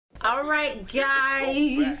All right,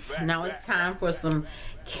 guys. Now it's time for some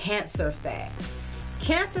Cancer facts.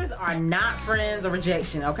 Cancers are not friends or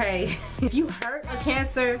rejection, okay? If you hurt a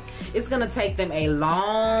Cancer, it's gonna take them a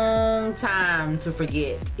long time to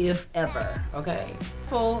forget, if ever, okay?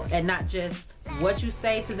 And not just what you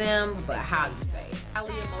say to them, but how you say it.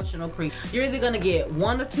 Highly emotional creep. You're either gonna get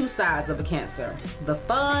one or two sides of a Cancer. The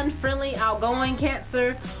fun, friendly, outgoing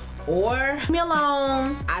Cancer, or leave me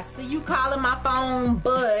alone. I see you calling my phone,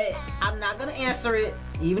 but I'm not gonna answer it,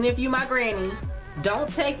 even if you my granny.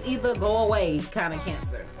 Don't text either, go away kind of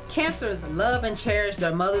Cancer. Cancers love and cherish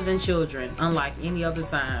their mothers and children, unlike any other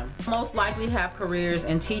sign. Most likely have careers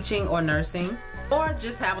in teaching or nursing, or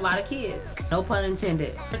just have a lot of kids. No pun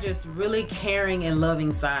intended. They're just really caring and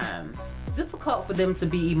loving signs. It's difficult for them to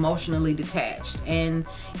be emotionally detached and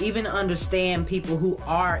even understand people who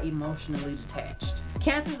are emotionally detached.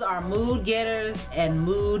 Cancers are mood getters and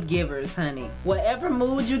mood givers, honey. Whatever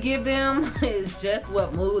mood you give them is just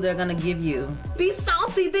what mood they're gonna give you. Be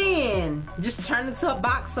salty then. Just turn into a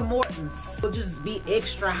box of Mortons. It'll just be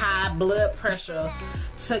extra high blood pressure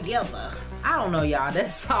together. I don't know, y'all.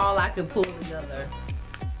 That's all I could pull together.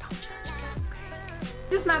 Don't judge me, okay?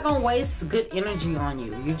 Just not gonna waste good energy on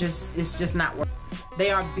you. It's just not worth it. They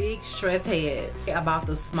are big stress heads about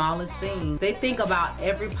the smallest thing. They think about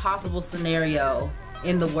every possible scenario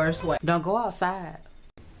in the worst way. Don't go outside.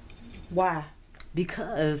 Why?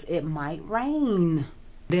 Because it might rain.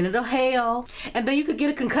 Then it'll hail. And then you could get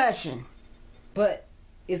a concussion. But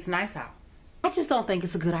it's nice out. I just don't think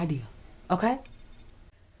it's a good idea. Okay?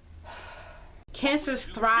 Cancers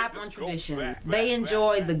thrive on tradition. They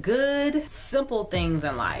enjoy the good, simple things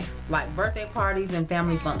in life, like birthday parties and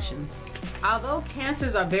family functions. Although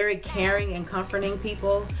Cancers are very caring and comforting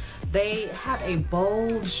people, they have a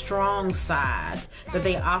bold, strong side that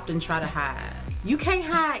they often try to hide. You can't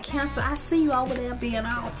hide, Cancer. I see you over there being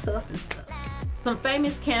all tough and stuff. Some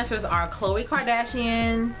famous Cancers are Khloe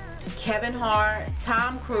Kardashian, Kevin Hart,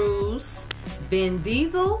 Tom Cruise, Vin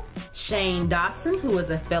Diesel, Shane Dawson, who is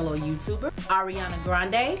a fellow YouTuber, Ariana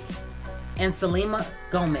Grande, and Selena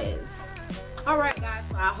Gomez. Alright guys,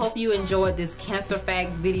 so I hope you enjoyed this Cancer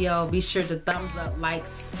Facts video. Be sure to thumbs up, like,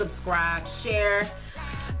 subscribe, share,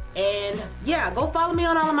 and yeah, go follow me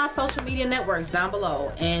on all of my social media networks down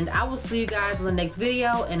below. And I will see you guys in the next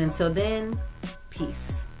video, and until then,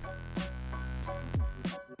 peace.